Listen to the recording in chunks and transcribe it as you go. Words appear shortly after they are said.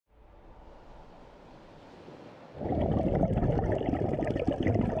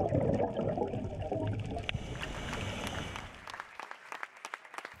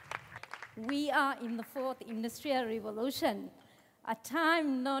are in the fourth industrial revolution, a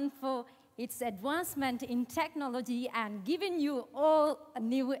time known for its advancement in technology and giving you all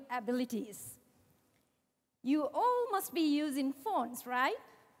new abilities. You all must be using phones, right?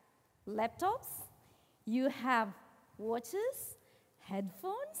 Laptops. You have watches,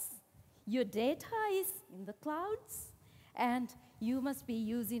 headphones. Your data is in the clouds. And you must be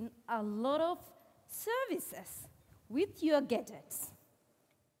using a lot of services with your gadgets.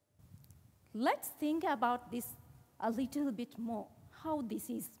 Let's think about this a little bit more, how this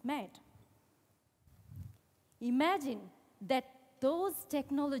is made. Imagine that those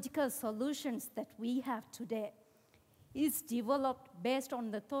technological solutions that we have today is developed based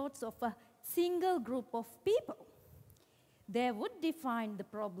on the thoughts of a single group of people. They would define the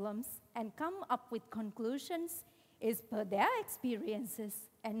problems and come up with conclusions as per their experiences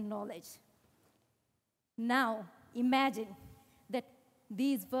and knowledge. Now, imagine that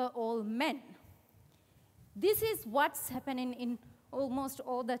these were all men. This is what's happening in almost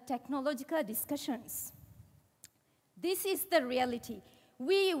all the technological discussions. This is the reality.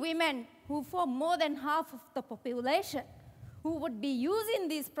 We women, who form more than half of the population, who would be using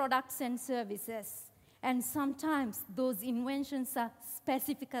these products and services, and sometimes those inventions are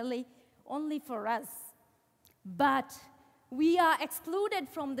specifically only for us. But we are excluded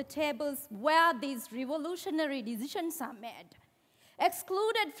from the tables where these revolutionary decisions are made,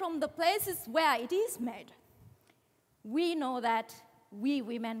 excluded from the places where it is made. We know that we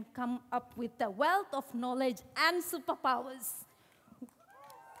women come up with a wealth of knowledge and superpowers.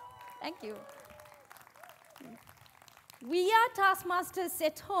 Thank you. We are taskmasters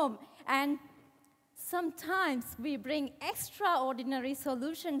at home, and sometimes we bring extraordinary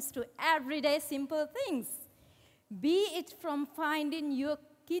solutions to everyday simple things. Be it from finding your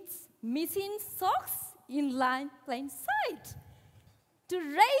kids' missing socks in plain sight, to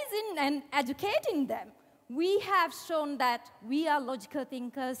raising and educating them. We have shown that we are logical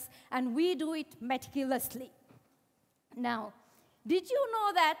thinkers, and we do it meticulously. Now, did you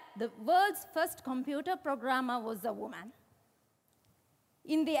know that the world's first computer programmer was a woman?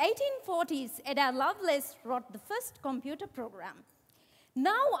 In the 1840s, Ada Lovelace wrote the first computer program.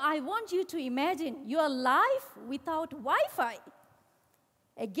 Now I want you to imagine your life without Wi-Fi.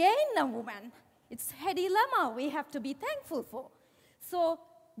 Again, a woman. It's a dilemma we have to be thankful for. So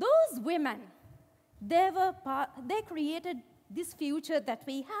those women, they created this future that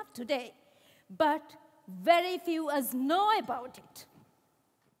we have today, but very few of us know about it.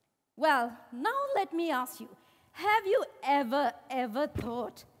 Well, now let me ask you, have you ever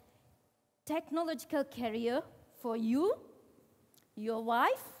thought technological career for you, your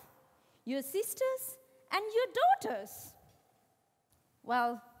wife, your sisters, and your daughters?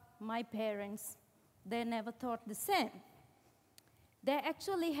 Well, my parents, they never thought the same. They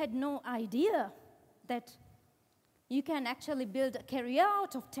actually had no idea that you can actually build a career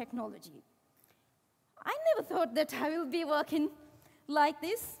out of technology. I never thought that I will be working like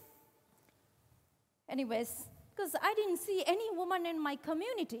this. Anyways, because I didn't see any woman in my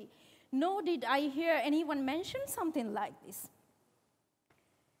community, nor did I hear anyone mention something like this.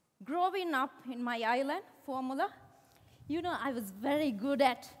 Growing up in my island, Formula, you know, I was very good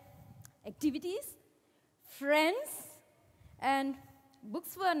at activities, friends, and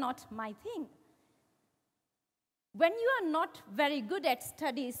books were not my thing. When you are not very good at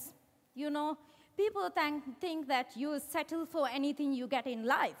studies, you know, people think that you settle for anything you get in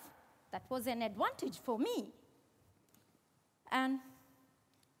life. That was an advantage for me. And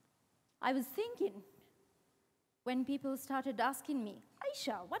I was thinking, when people started asking me,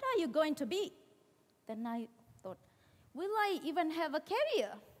 Aisha, what are you going to be? Then I thought, will I even have a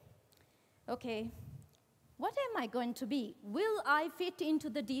career? Okay, what am I going to be? Will I fit into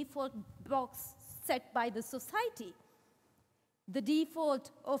the default box set by the society? The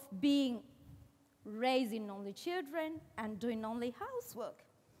default of being raising only children and doing only housework.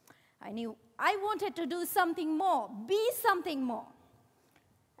 I knew I wanted to do something more, be something more.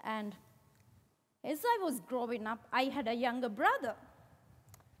 And as I was growing up, I had a younger brother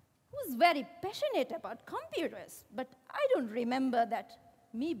who was very passionate about computers, but I don't remember that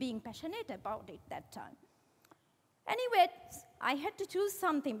me being passionate about it that time. Anyway, I had to choose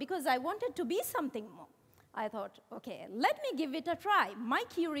something because I wanted to be something more. I thought, okay, let me give it a try. My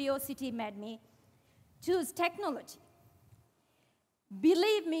curiosity made me choose technology.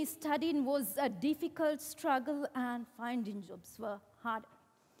 Believe me, studying was a difficult struggle and finding jobs were hard.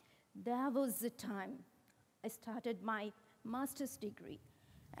 There was a time I started my master's degree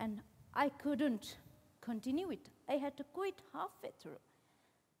and I couldn't continue it. I had to quit halfway through.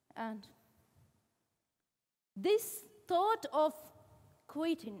 And this thought of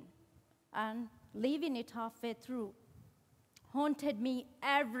quitting and leaving it halfway through haunted me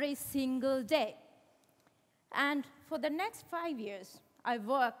every single day. And for the next 5 years, I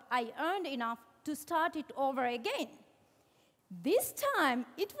earned enough to start it over again. This time,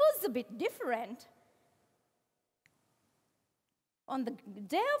 it was a bit different. On the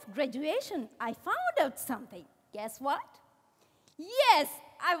day of graduation, I found out something. Guess what? Yes,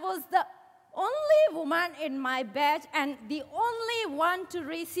 I was the only woman in my batch and the only one to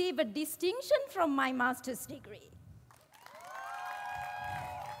receive a distinction from my master's degree.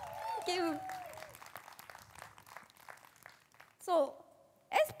 Thank you. So,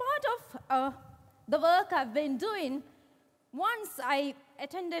 as part of the work I've been doing, once I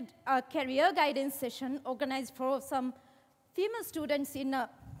attended a career guidance session organized for some female students in a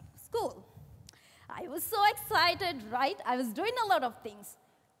school. I was so excited, right? I was doing a lot of things.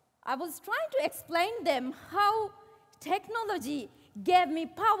 I was trying to explain them how technology gave me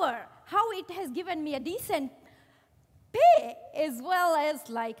power, how it has given me a decent pay, as well as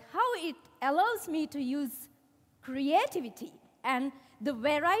like how it allows me to use creativity and the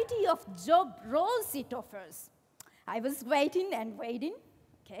variety of job roles it offers. I was waiting and waiting,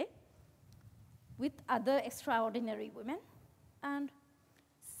 okay, with other extraordinary women, and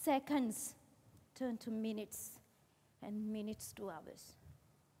seconds turned to minutes, and minutes to hours.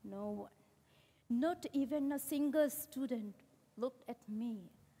 No one, not even a single student looked at me.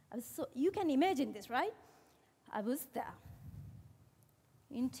 You can imagine this, right? I was there,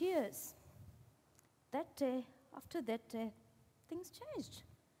 in tears. That day, after that day, things changed.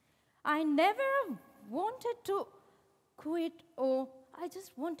 I never wanted to quit, or I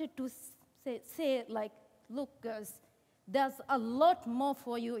just wanted to say like, look, girls, there's a lot more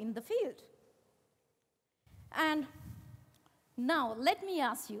for you in the field. And now, let me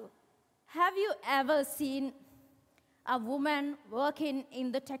ask you, have you ever seen a woman working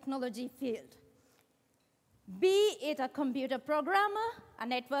in the technology field? Be it a computer programmer, a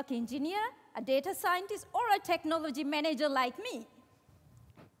network engineer, a data scientist, or a technology manager like me.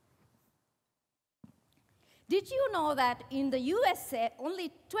 Did you know that in the USA,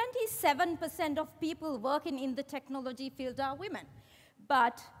 only 27% of people working in the technology field are women?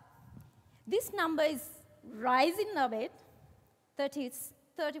 But this number is rising a bit,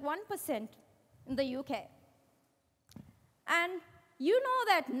 31% in the UK. And you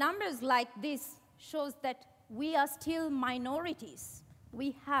know that numbers like this shows that we are still minorities.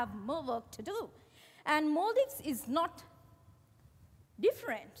 We have more work to do. And Maldives is not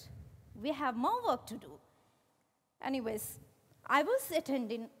different. We have more work to do. Anyways, I was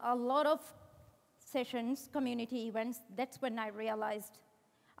attending a lot of sessions, community events. That's when I realized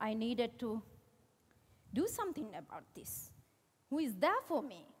I needed to do something about this. Who is there for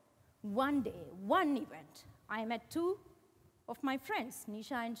me? One day, one event, I met two of my friends,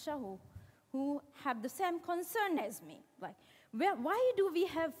 Nisha and Shahu, who have the same concern as me. Like, why do we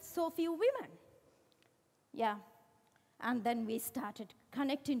have so few women? Yeah. And then we started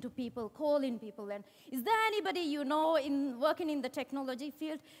connecting to people, calling people, and is there anybody you know working in the technology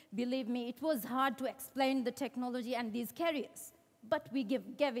field? Believe me, it was hard to explain the technology and these careers, but we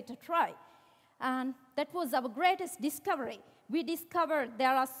gave it a try. And that was our greatest discovery. We discovered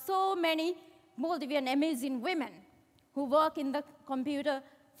there are so many Maldivian amazing women who work in the computer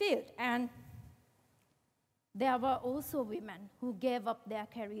field, and there were also women who gave up their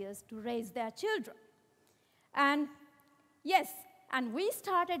careers to raise their children. And yes, and we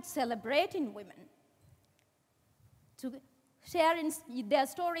started celebrating women to share their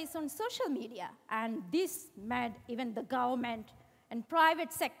stories on social media, and this made even the government and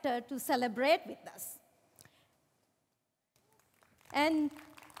private sector to celebrate with us. And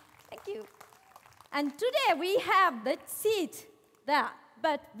thank you. And today we have the seat there,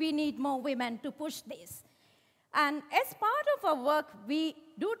 but we need more women to push this. And as part of our work, we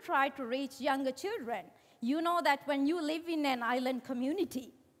do try to reach younger children. You know that when you live in an island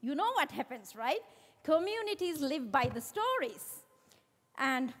community, you know what happens, right? Communities live by the stories.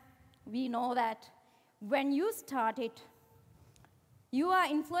 And we know that when you start it, you are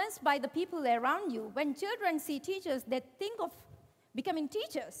influenced by the people around you. When children see teachers, they think of becoming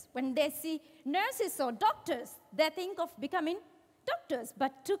teachers. When they see nurses or doctors, they think of becoming doctors.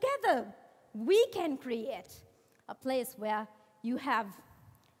 But together, we can create a place where you have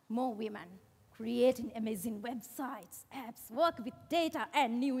more women creating amazing websites, apps, work with data,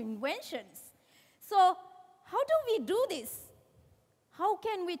 and new inventions. So how do we do this? How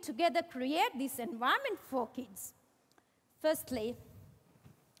can we together create this environment for kids? Firstly,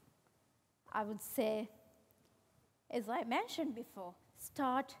 I would say, as I mentioned before,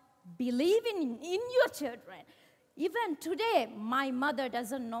 start believing in your children. Even today, my mother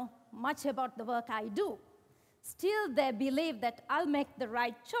doesn't know much about the work I do. Still, they believe that I'll make the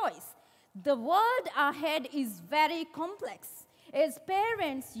right choice. The world ahead is very complex. As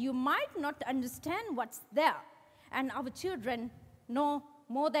parents, you might not understand what's there, and our children know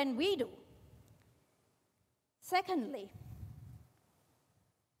more than we do. Secondly,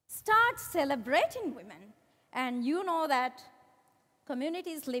 start celebrating women. And you know that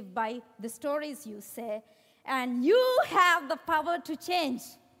communities live by the stories you say, and you have the power to change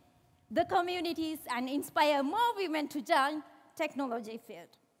the communities and inspire more women to join technology field.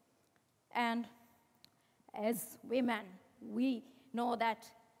 And as women, we know that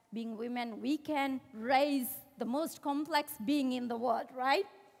being women, we can raise the most complex being in the world, right?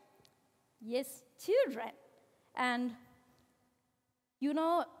 Yes, children. And you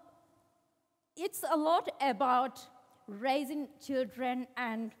know, it's a lot about raising children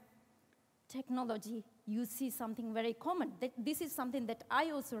and technology. You see something very common. This is something that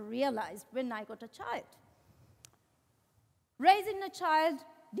I also realized when I got a child. Raising a child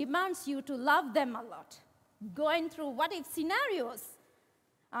demands you to love them a lot, going through what-if scenarios.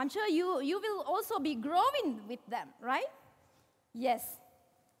 I'm sure you will also be growing with them, right? Yes.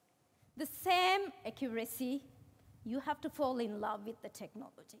 The same accuracy, you have to fall in love with the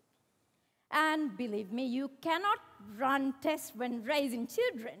technology. And believe me, you cannot run tests when raising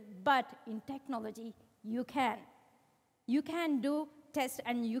children, but in technology, you can. You can do tests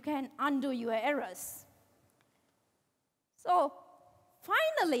and you can undo your errors. So,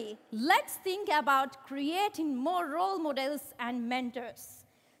 finally, let's think about creating more role models and mentors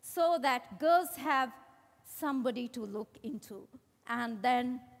so that girls have somebody to look into. And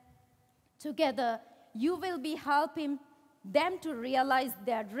then, together, you will be helping them to realize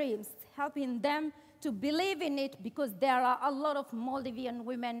their dreams, helping them to believe in it, because there are a lot of Maldivian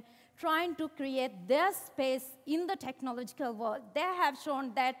women trying to create their space in the technological world. They have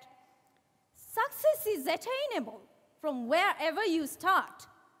shown that success is attainable from wherever you start.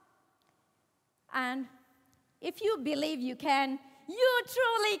 And if you believe you can, you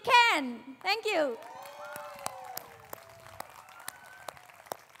truly can. Thank you.